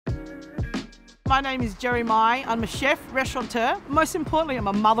My name is Jeremiah. I'm a chef, restaurateur. Most importantly, I'm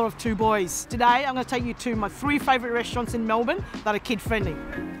a mother of 2 boys. Today, I'm going to take you to my 3 favourite restaurants in Melbourne that are kid-friendly.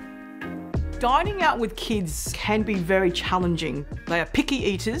 Dining out with kids can be very challenging. They are picky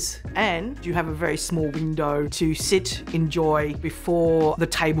eaters and you have a very small window to sit, enjoy before the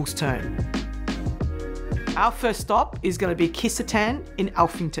tables turn. Our first stop is going to be Kissatan in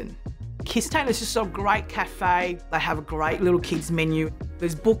Alphington. Kissatan is just a great cafe. They have a great little kids menu.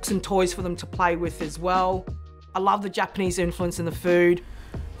 There's books and toys for them to play with as well. I love the Japanese influence in the food.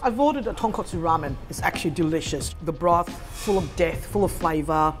 I've ordered a tonkotsu ramen. It's actually delicious. The broth, full of depth, full of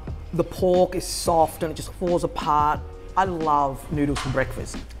flavour. The pork is soft and it just falls apart. I love noodles for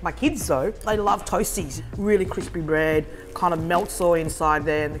breakfast. My kids though, they love toasties. Really crispy bread, kind of melts all inside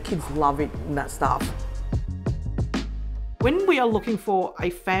there and the kids love it and that stuff. When we are looking for a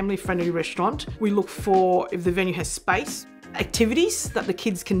family-friendly restaurant, we look for if the venue has space, activities that the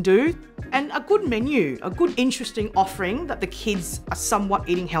kids can do, and a good menu, a good interesting offering that the kids are somewhat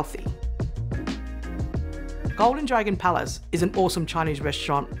eating healthy. Golden Dragon Palace is an awesome Chinese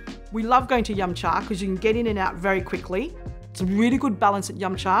restaurant. We love going to Yum Cha because you can get in and out very quickly. It's a really good balance at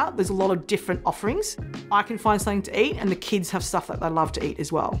Yum Cha. There's a lot of different offerings. I can find something to eat and the kids have stuff that they love to eat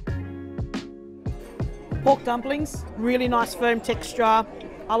as well. Pork dumplings, really nice firm texture.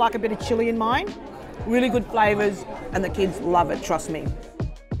 I like a bit of chilli in mine. Really good flavours and the kids love it, trust me.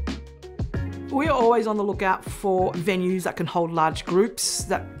 We are always on the lookout for venues that can hold large groups,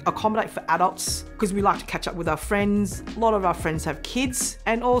 that accommodate for adults, because we like to catch up with our friends. A lot of our friends have kids,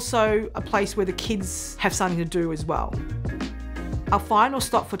 and also a place where the kids have something to do as well. Our final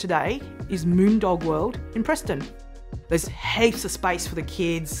stop for today is Moondog World in Preston. There's heaps of space for the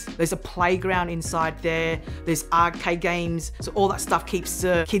kids. There's a playground inside there. There's arcade games, so all that stuff keeps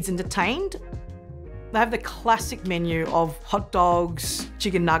the kids entertained. They have the classic menu of hot dogs,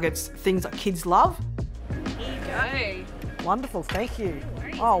 chicken nuggets, things that kids love. Here you go. Wonderful, thank you.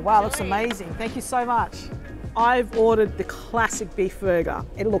 Oh wow, looks amazing. Thank you so much. I've ordered the classic beef burger.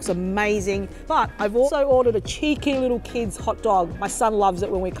 It looks amazing, but I've also ordered a cheeky little kid's hot dog. My son loves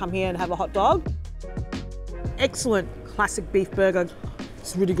it when we come here and have a hot dog. Excellent classic beef burger.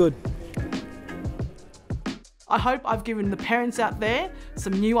 It's really good. I hope I've given the parents out there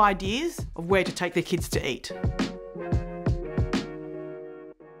some new ideas of where to take their kids to eat.